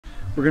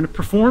we're gonna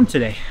perform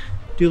today.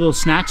 Do a little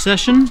snatch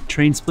session,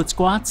 train split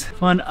squats,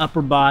 fun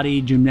upper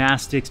body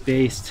gymnastics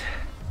based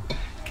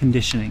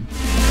conditioning.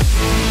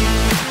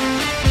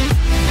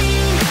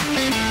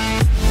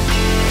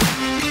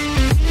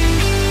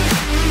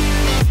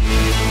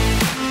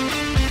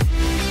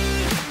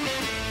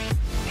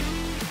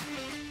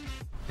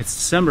 It's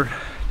December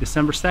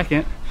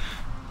 2nd.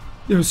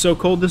 It was so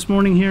cold this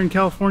morning here in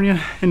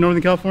California, in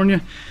Northern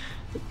California.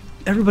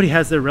 Everybody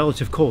has their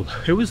relative cold.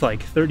 It was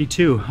like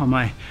 32 on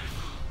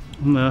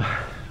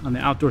the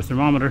outdoor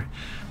thermometer.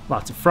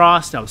 Lots of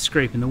frost. I was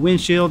scraping the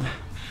windshield.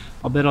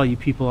 I'll bet all you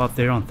people out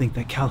there don't think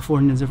that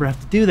Californians ever have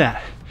to do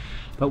that,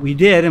 but we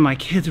did. And my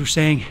kids were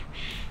saying,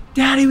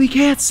 "Daddy, we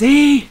can't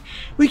see.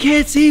 We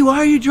can't see. Why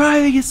are you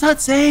driving? It's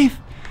not safe."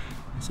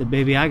 I said,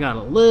 "Baby, I got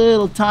a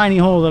little tiny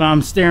hole that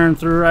I'm staring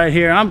through right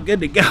here. I'm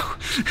good to go."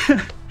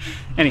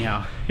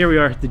 Anyhow, here we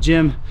are at the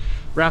gym,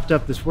 wrapped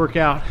up this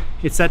workout.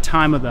 It's that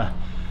time of the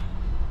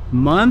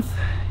month,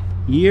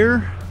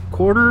 year,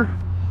 quarter,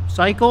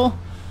 cycle,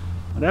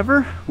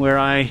 whatever, where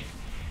I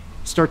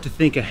start to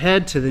think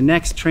ahead to the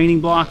next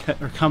training block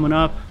that are coming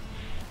up,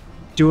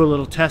 do a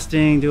little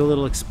testing, do a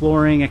little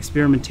exploring,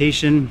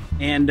 experimentation.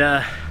 And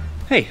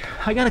hey,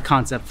 I got a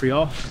concept for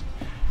y'all.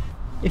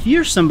 If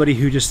you're somebody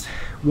who just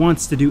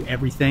wants to do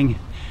everything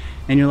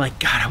and you're like,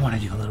 God, I want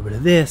to do a little bit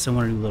of this, I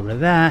want to do a little bit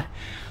of that,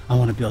 I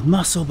want to build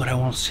muscle, but I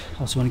also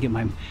want to get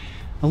my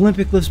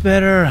Olympic lifts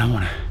better, I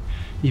want to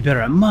be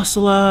better at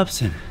muscle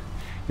ups, and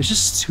there's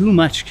just too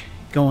much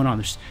going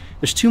on.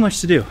 There's too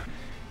much to do.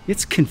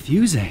 It's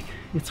confusing.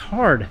 It's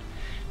hard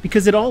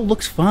because it all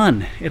looks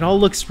fun. It all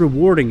looks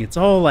rewarding. It's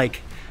all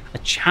like a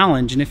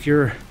challenge. And if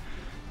you're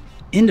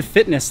into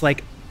fitness,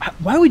 like,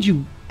 why would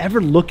you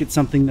ever look at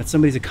something that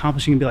somebody's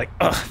accomplishing and be like,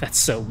 "Oh, that's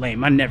so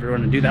lame. I never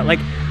want to do that." Like,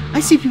 I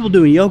see people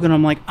doing yoga and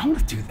I'm like, I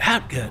want to do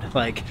that good.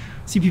 Like, I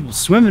see people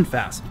swimming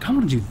fast. Like, I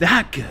want to do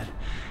that good.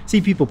 I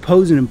see people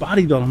posing in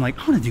bodybuilding. I'm like,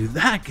 I want to do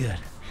that good.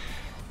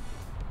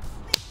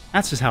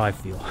 That's just how I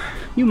feel.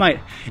 You might,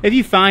 if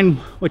you find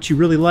what you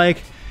really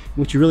like,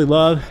 what you really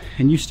love,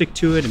 and you stick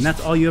to it, and that's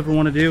all you ever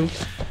want to do,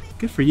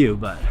 good for you.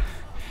 But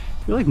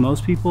if you're like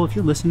most people, if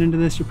you're listening to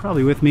this, you're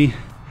probably with me.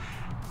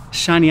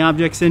 Shiny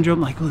object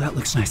syndrome, like, oh, that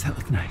looks nice, that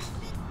looks nice.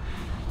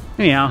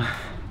 Anyhow,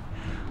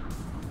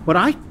 what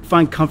I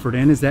find comfort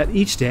in is that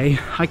each day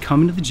I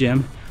come into the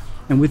gym,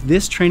 and with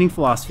this training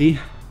philosophy,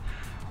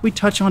 we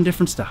touch on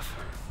different stuff.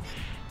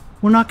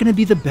 We're not gonna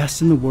be the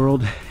best in the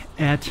world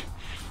at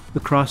the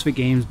CrossFit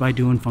Games by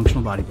doing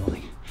functional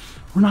bodybuilding.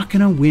 We're not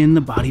gonna win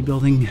the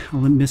bodybuilding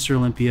Mr.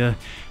 Olympia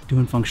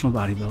doing functional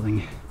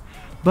bodybuilding,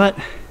 but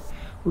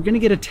we're gonna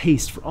get a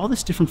taste for all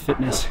this different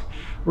fitness.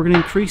 We're gonna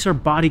increase our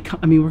we're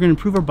gonna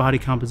improve our body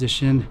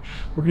composition.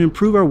 We're gonna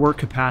improve our work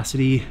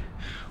capacity.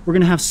 We're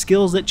gonna have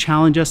skills that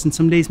challenge us and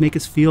some days make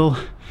us feel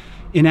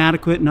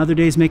inadequate and other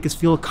days make us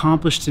feel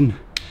accomplished and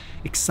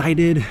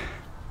excited.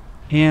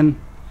 And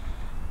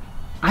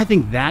I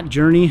think that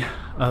journey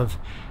of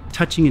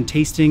touching and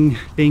tasting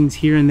things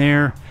here and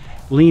there,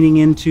 leaning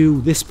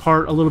into this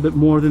part a little bit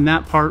more than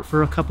that part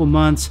for a couple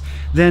months,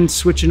 then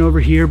switching over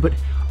here, but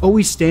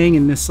always staying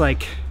in this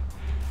like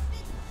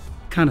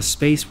kind of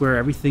space where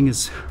everything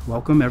is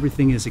welcome,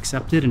 everything is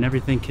accepted, and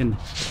everything can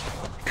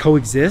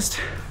coexist,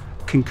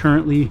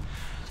 concurrently,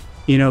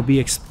 you know, be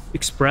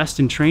expressed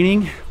in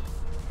training.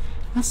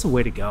 That's the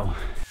way to go.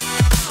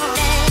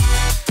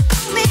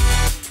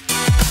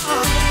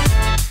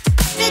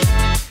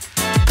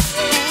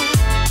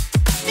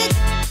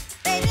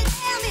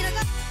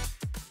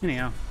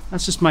 Anyhow,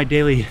 that's just my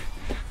daily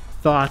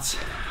thoughts,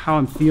 how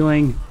I'm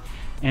feeling,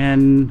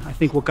 and I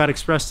think what got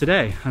expressed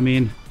today. I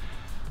mean,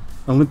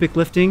 Olympic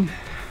lifting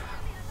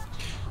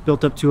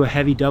built up to a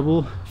heavy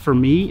double for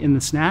me in the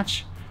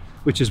snatch,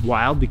 which is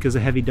wild because a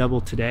heavy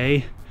double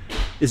today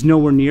is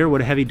nowhere near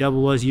what a heavy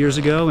double was years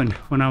ago and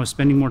when I was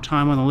spending more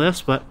time on the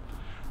lifts, but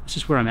that's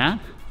just where I'm at.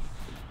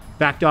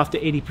 Backed off to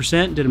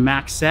 80%, did a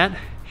max set.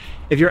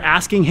 If you're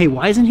asking, hey,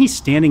 why isn't he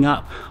standing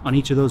up on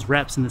each of those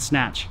reps in the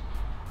snatch?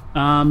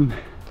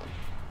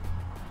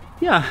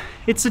 Yeah,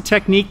 it's a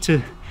technique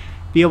to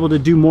be able to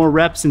do more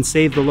reps and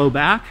save the low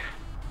back.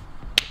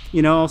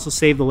 You know, also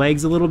save the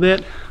legs a little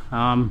bit.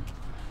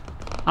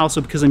 Also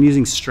because I'm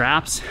using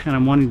straps and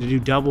I'm wanting to do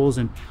doubles,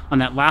 and on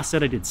that last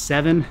set I did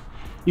 7.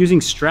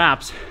 Using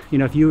straps, you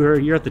know, if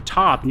you're at the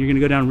top and you're gonna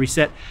go down and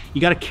reset,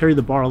 you gotta carry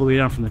the bar all the way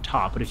down from the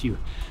top. But if you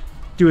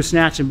do a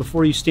snatch and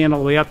before you stand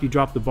all the way up, you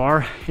drop the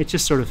bar, it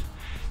just sort of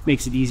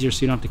makes it easier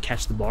so you don't have to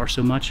catch the bar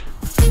so much.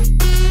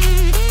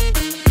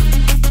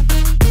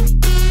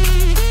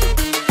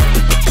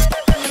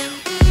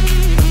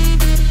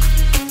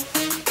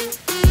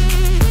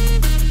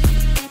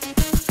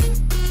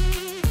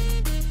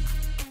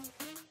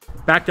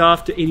 Backed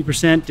off to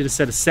 80%, did a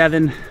set of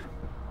 7,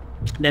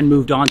 then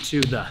moved on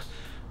to the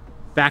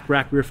back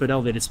rack rear foot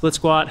elevated split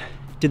squat.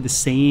 Did the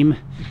same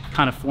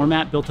kind of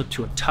format, built up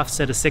to a tough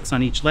set of 6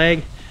 on each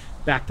leg,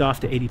 backed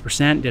off to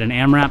 80%, did an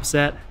AMRAP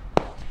set.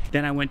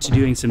 Then I went to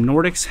doing some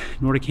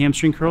Nordic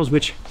Hamstring Curls,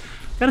 which,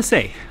 gotta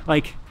say,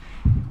 like,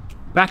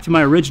 back to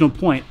my original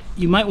point,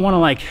 you might want to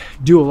like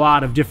do a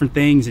lot of different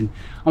things, and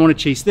I want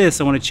to chase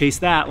this, I want to chase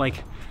that.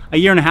 Like a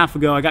year and a half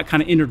ago, I got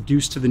kind of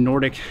introduced to the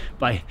Nordic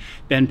by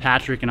Ben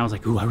Patrick, and I was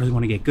like, ooh, I really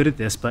want to get good at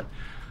this. But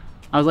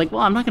I was like,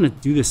 well, I'm not going to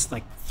do this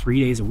like 3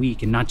 days a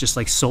week and not just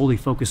like solely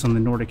focus on the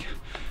Nordic.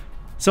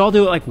 So I'll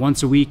do it like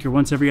once a week or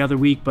once every other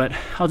week, but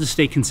I'll just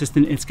stay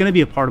consistent. It's going to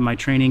be a part of my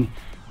training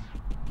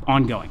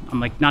ongoing.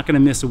 I'm like not going to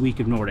miss a week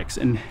of Nordics.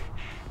 And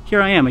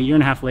here I am a year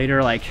and a half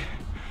later, like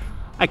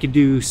I could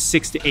do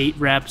 6 to 8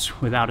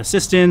 reps without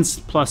assistance,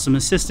 plus some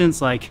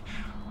assistance. Like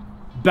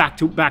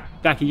back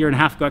a year and a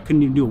half ago, I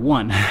couldn't even do a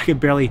 1. I could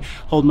barely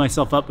hold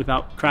myself up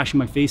without crashing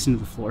my face into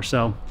the floor.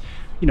 So,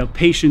 you know,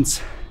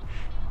 patience,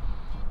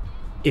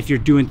 if you're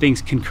doing things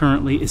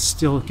concurrently, is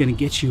still going to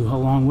get you a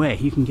long way.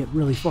 You can get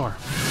really far.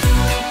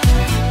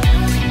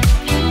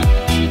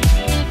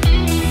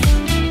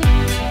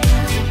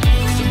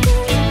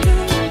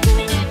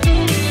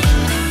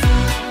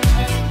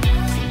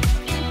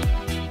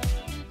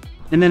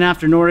 And then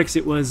after Nordics,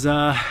 it was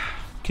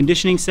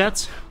conditioning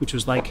sets, which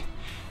was like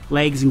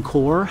legs and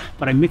core,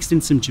 but I mixed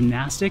in some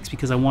gymnastics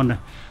because I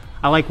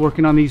like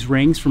working on these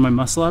rings for my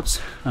muscle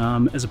ups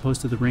as opposed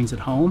to the rings at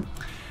home.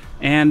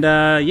 And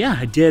yeah,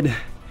 I did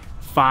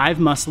 5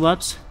 muscle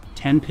ups,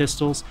 10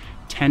 pistols,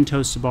 10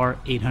 toes to bar,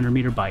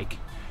 800-meter bike.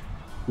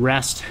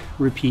 Rest,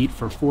 repeat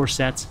for 4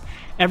 sets.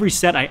 Every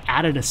set I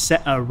added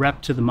a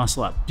rep to the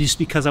muscle up just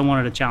because I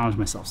wanted to challenge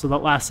myself. So that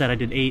last set I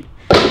did 8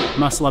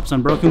 muscle ups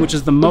unbroken, which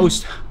is the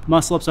most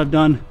muscle ups I've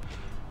done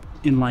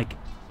in like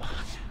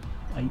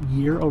a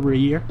year, over a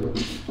year.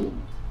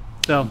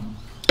 So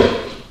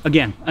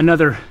again,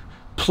 another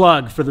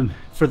plug for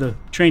the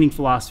training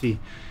philosophy.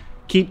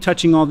 Keep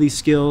touching all these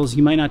skills.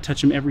 You might not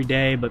touch them every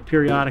day, but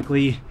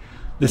periodically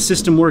the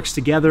system works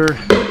together.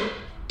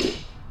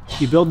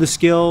 You build the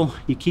skill,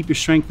 you keep your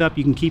strength up,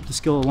 you can keep the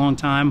skill a long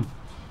time.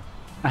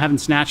 I haven't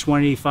snatched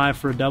 185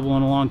 for a double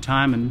in a long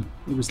time, and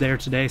it was there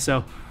today.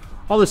 So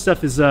all this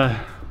stuff is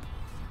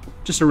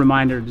just a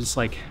reminder to just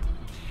like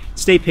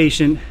stay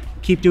patient,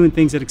 keep doing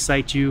things that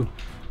excite you,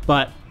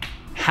 but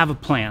have a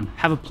plan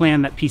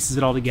that pieces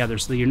it all together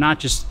so that you're not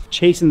just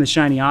chasing the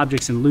shiny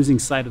objects and losing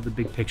sight of the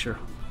big picture.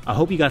 I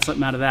hope you got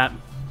something out of that.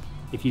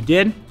 If you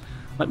did,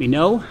 let me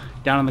know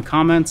down in the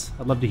comments.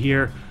 I'd love to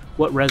hear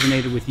what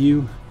resonated with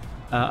you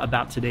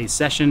about today's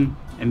session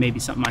and maybe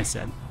something I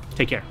said.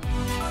 Take care.